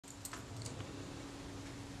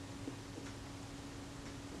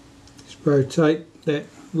rotate that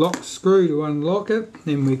lock screw to unlock it,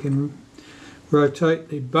 then we can rotate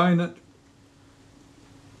the bonnet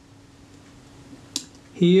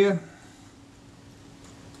here.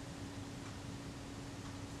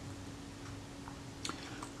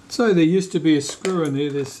 So there used to be a screw in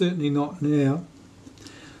there, there's certainly not now.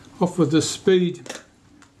 Off with the speed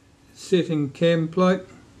setting cam plate.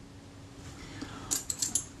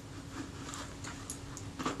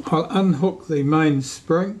 I'll unhook the main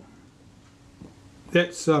spring.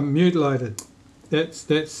 That's mutilated. That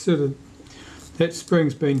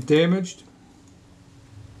spring's been damaged.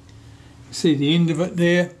 See the end of it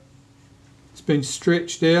there? It's been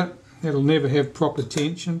stretched out. That'll never have proper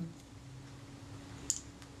tension.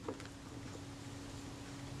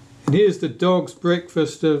 And here's the dog's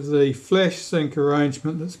breakfast of the flash sink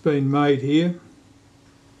arrangement that's been made here.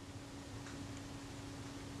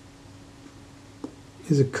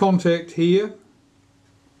 There's a contact here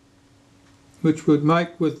which would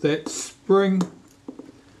make with that spring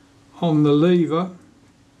on the lever.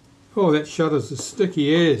 Oh, that shutter's as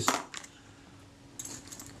sticky as.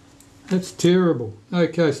 That's terrible.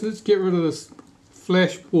 Okay, so let's get rid of this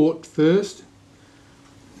flash port first.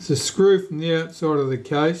 There's a screw from the outside of the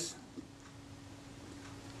case.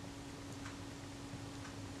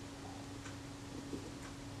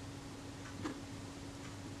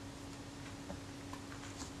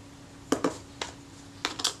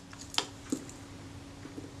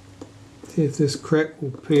 See if this crack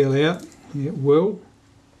will peel out. It will.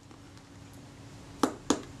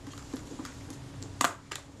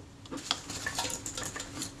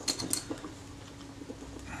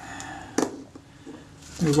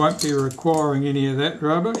 We won't be requiring any of that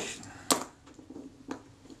rubbish.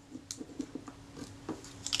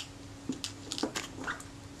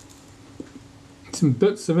 Some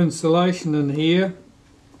bits of insulation in here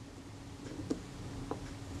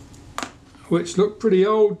which look pretty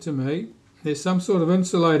old to me. There's some sort of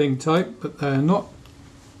insulating tape, but they are not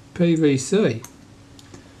PVC.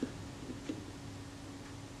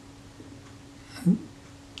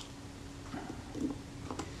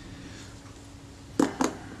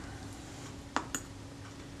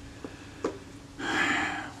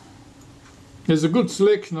 There's a good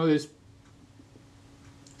selection of this.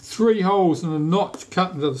 3 holes and a notch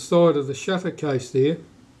cut into the side of the shutter case there.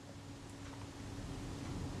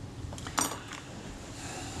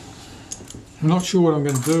 I'm not sure what I'm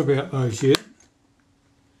going to do about those yet.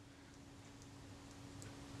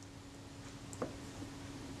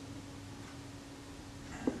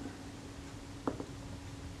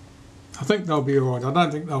 I think they'll be alright. I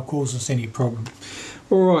don't think they'll cause us any problem.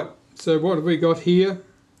 Alright, so what have we got here?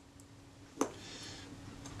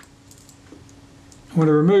 I want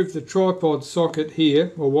to remove the tripod socket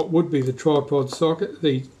here, or what would be the tripod socket,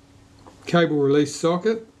 the cable release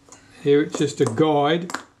socket. Here it's just a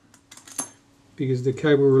guide, because the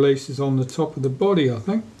cable release is on the top of the body, I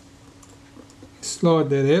think. Slide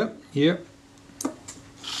that out, yep.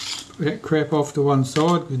 Put that crap off to one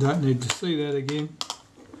side, we don't need to see that again.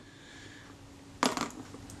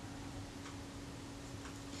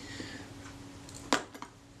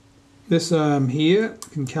 This arm here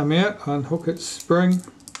can come out, unhook its spring.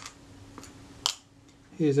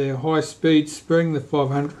 Here's our high speed spring, the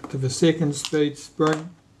 500th of a second speed spring.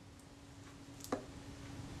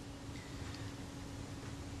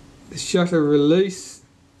 The shutter release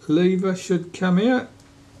lever should come out.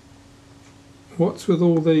 What's with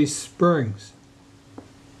all these springs?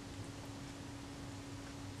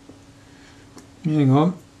 Hang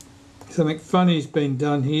on, something funny's been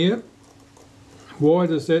done here. Why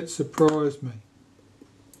does that surprise me?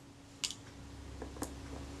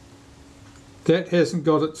 That hasn't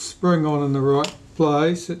got its spring on in the right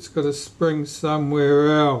place, it's got a spring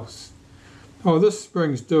somewhere else. Oh, this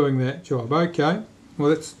spring's doing that job, okay.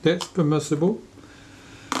 Well, that's permissible.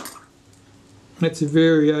 That's a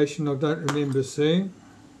variation I don't remember seeing.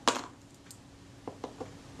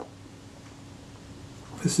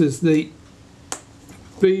 This is the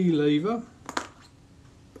B lever.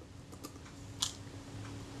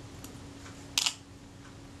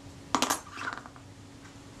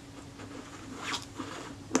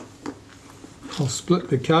 I'll split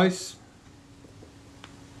the case.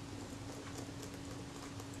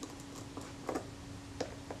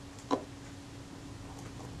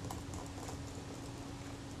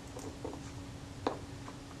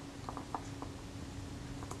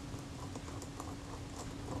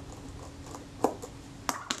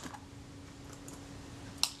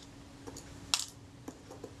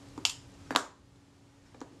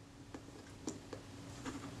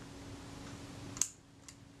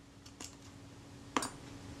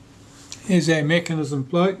 Here's our mechanism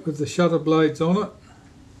plate with the shutter blades on it.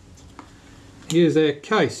 Here's our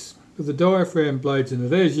case with the diaphragm blades in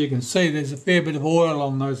it. As you can see, there's a fair bit of oil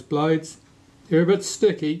on those blades. They're a bit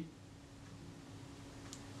sticky,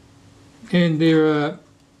 and there are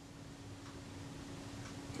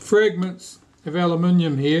fragments of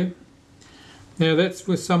aluminium here. Now that's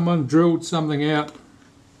where someone drilled something out.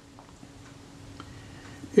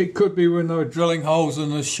 It could be when they were drilling holes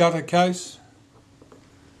in this shutter case.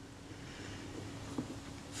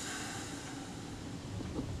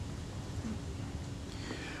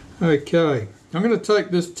 Okay, I'm going to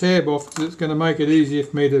take this tab off because it's going to make it easier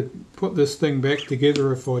for me to put this thing back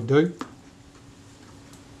together if I do.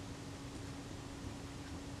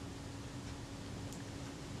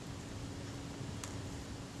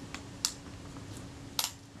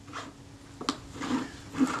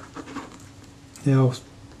 Now I'll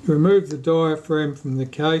remove the diaphragm from the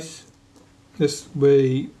case. This will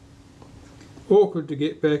be awkward to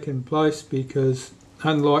get back in place because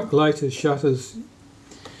unlike later shutters,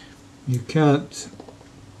 you can't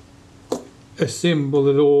assemble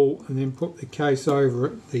it all and then put the case over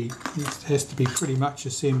it. It has to be pretty much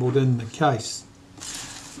assembled in the case.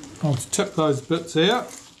 I'll tip those bits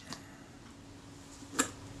out.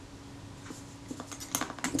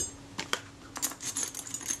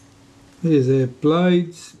 There's our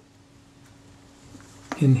blades.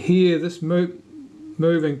 And here, this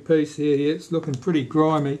moving piece here, it's looking pretty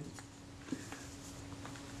grimy.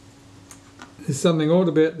 There's something odd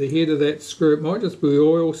about the head of that screw. It might just be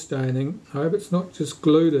oil staining. I hope it's not just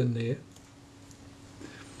glued in there.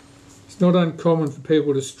 It's not uncommon for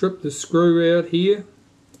people to strip the screw out here,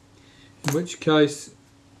 in which case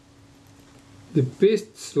the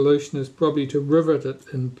best solution is probably to rivet it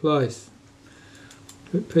in place.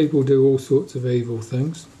 But people do all sorts of evil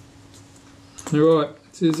things. Alright,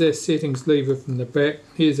 so there's our settings lever from the back.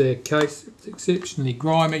 Here's our case. It's exceptionally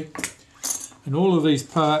grimy. And all of these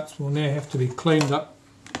parts will now have to be cleaned up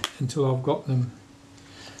until I've got them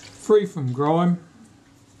free from grime.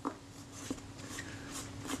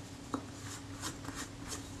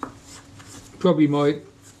 Probably my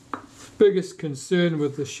biggest concern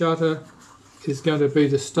with the shutter is going to be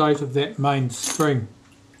the state of that main spring,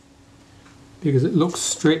 because it looks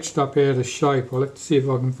stretched up out of shape. I'll have to see if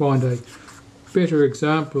I can find a better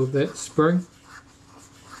example of that spring.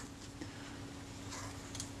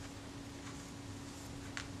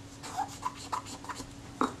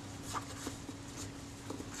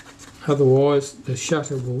 Otherwise the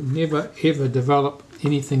shutter will never ever develop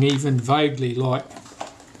anything even vaguely like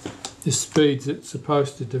the speeds it's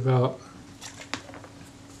supposed to develop.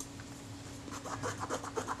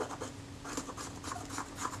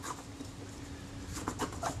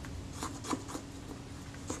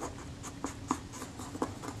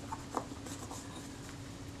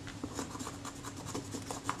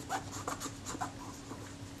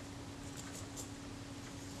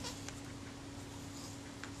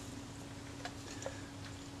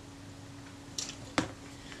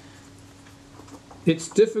 It's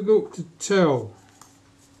difficult to tell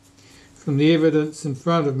from the evidence in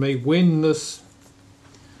front of me when this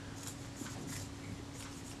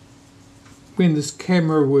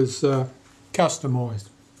camera was customised.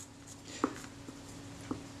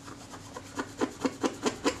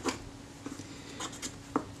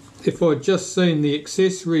 If I'd just seen the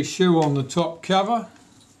accessory shoe on the top cover,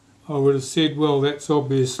 I would have said, well, that's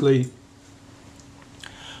obviously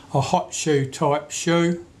a hot shoe type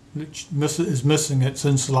shoe, which is missing its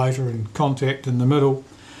insulator and contact in the middle,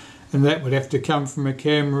 and that would have to come from a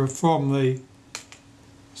camera from the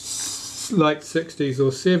late 60s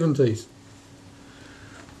or 70s.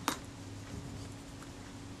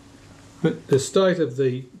 But the state of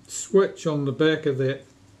the switch on the back of that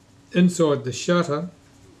inside the shutter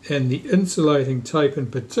and the insulating tape in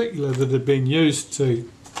particular that had been used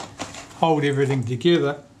to hold everything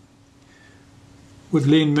together would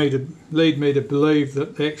lead me to believe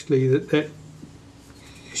that actually that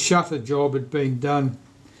shutter job had been done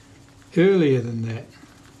earlier than that.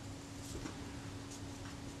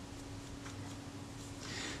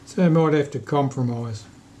 So I might have to compromise.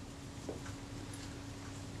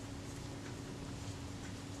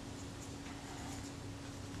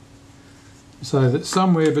 So that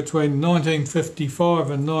somewhere between 1955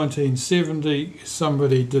 and 1970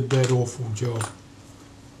 somebody did that awful job.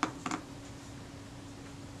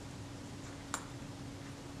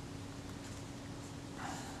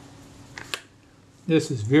 This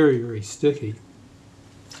is very, very sticky.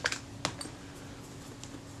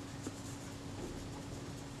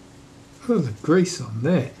 Look at the grease on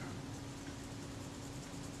that.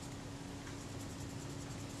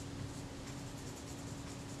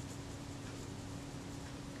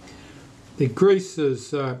 the grease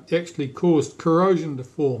has actually caused corrosion to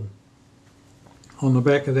form on the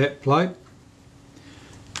back of that plate.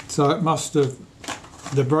 So it must have,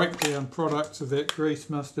 the breakdown products of that grease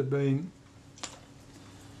must have been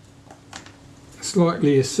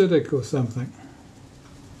slightly acidic or something.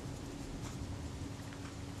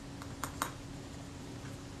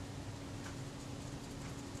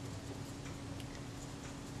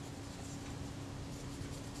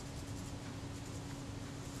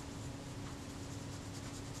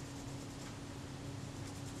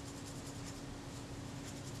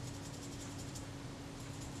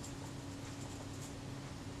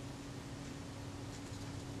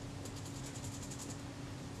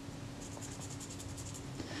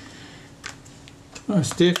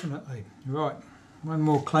 Most definitely. Right, one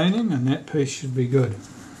more cleaning and that piece should be good.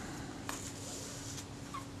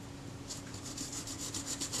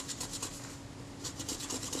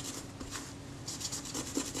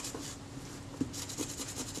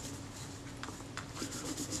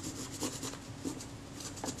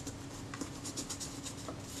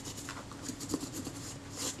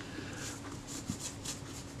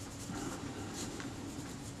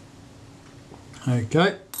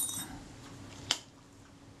 Okay.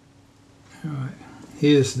 Right.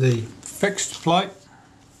 Here's the fixed plate.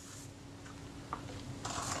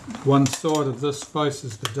 One side of this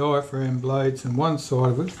faces the diaphragm blades and one side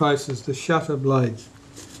of it faces the shutter blades.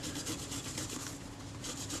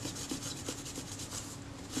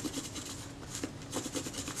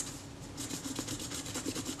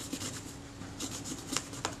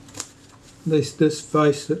 This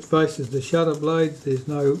face that faces the shutter blades, there's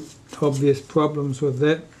no obvious problems with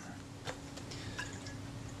that.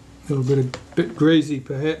 A little bit greasy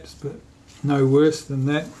perhaps, but no worse than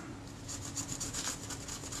that.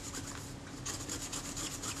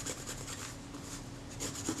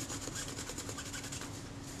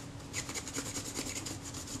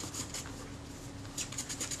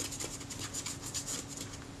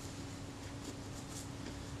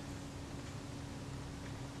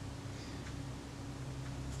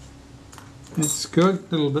 That's good,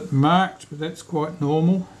 a little bit marked, but that's quite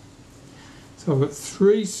normal. So I've got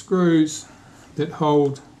 3 screws that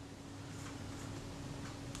hold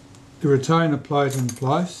the retainer plate in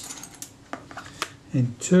place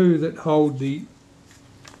and 2 that hold the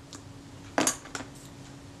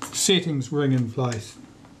settings ring in place.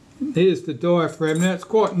 Here's the diaphragm. Now it's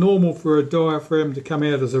quite normal for a diaphragm to come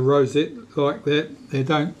out as a rosette like that. They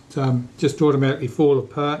don't just automatically fall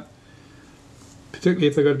apart. Particularly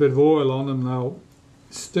if they've got a bit of oil on them, they'll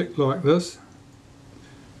stick like this.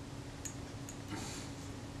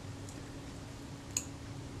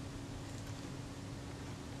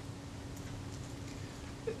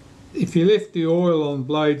 If you left the oil on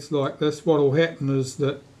blades like this, what will happen is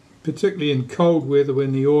that, particularly in cold weather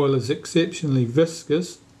when the oil is exceptionally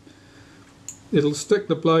viscous, it'll stick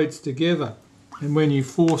the blades together, and when you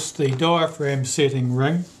force the diaphragm setting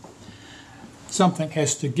ring, something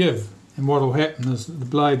has to give, and what will happen is that the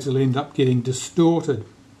blades will end up getting distorted,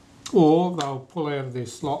 or they'll pull out of their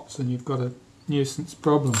slots and you've got a nuisance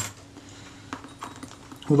problem.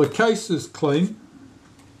 Well, the case is clean.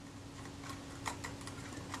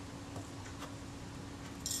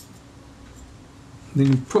 Then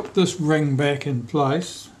you put this ring back in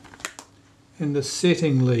place and the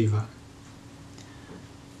setting lever.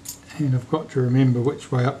 And I've got to remember which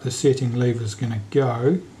way up the setting lever is going to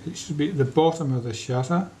go. It should be at the bottom of the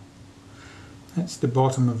shutter. That's the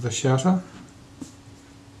bottom of the shutter.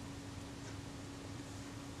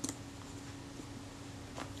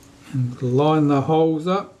 And line the holes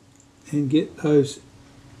up and get those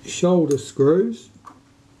shoulder screws,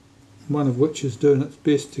 one of which is doing its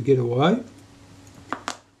best to get away.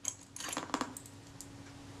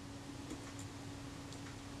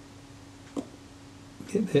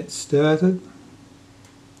 Get that started.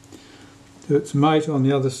 Do its mate on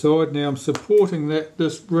the other side. Now I'm supporting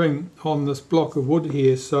this ring on this block of wood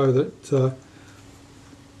here so that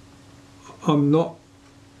I'm not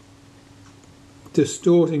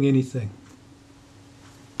distorting anything.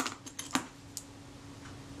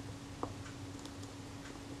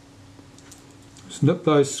 Snip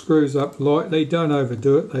those screws up lightly, don't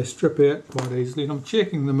overdo it, they strip out quite easily. And I'm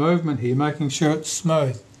checking the movement here, making sure it's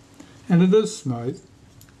smooth. And it is smooth.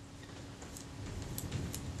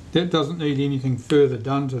 That doesn't need anything further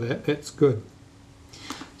done to that, that's good.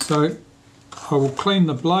 So I will clean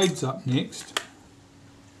the blades up next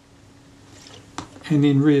and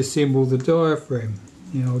then reassemble the diaphragm.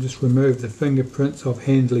 I'll just remove the fingerprints I've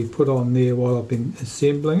handily put on there while I've been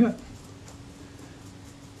assembling it.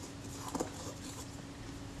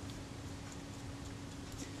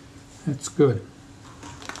 That's good.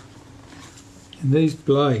 And these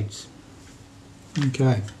blades,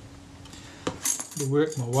 okay, I'll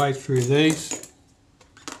work my way through these.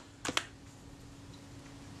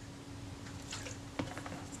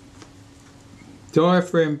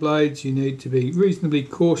 Diaphragm blades, you need to be reasonably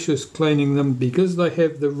cautious cleaning them because they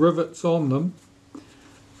have the rivets on them.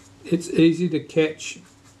 It's easy to catch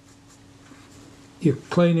your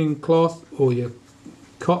cleaning cloth or your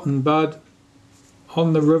cotton bud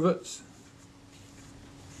on the rivets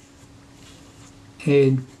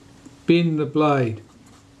and bend the blade.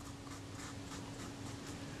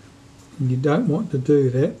 And you don't want to do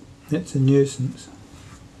that, that's a nuisance.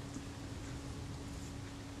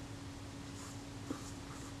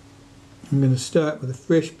 I'm going to start with a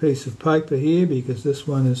fresh piece of paper here because this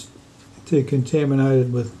one is too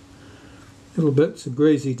contaminated with little bits of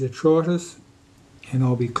greasy detritus, and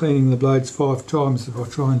I'll be cleaning the blades 5 times if I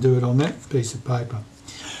try and do it on that piece of paper.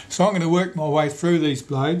 So I'm going to work my way through these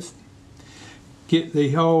blades, get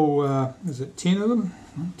the whole, is it 10 of them?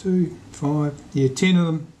 1, 2, 5, yeah, 10 of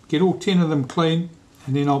them, get all 10 of them clean,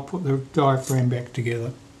 and then I'll put the diaphragm back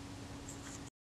together.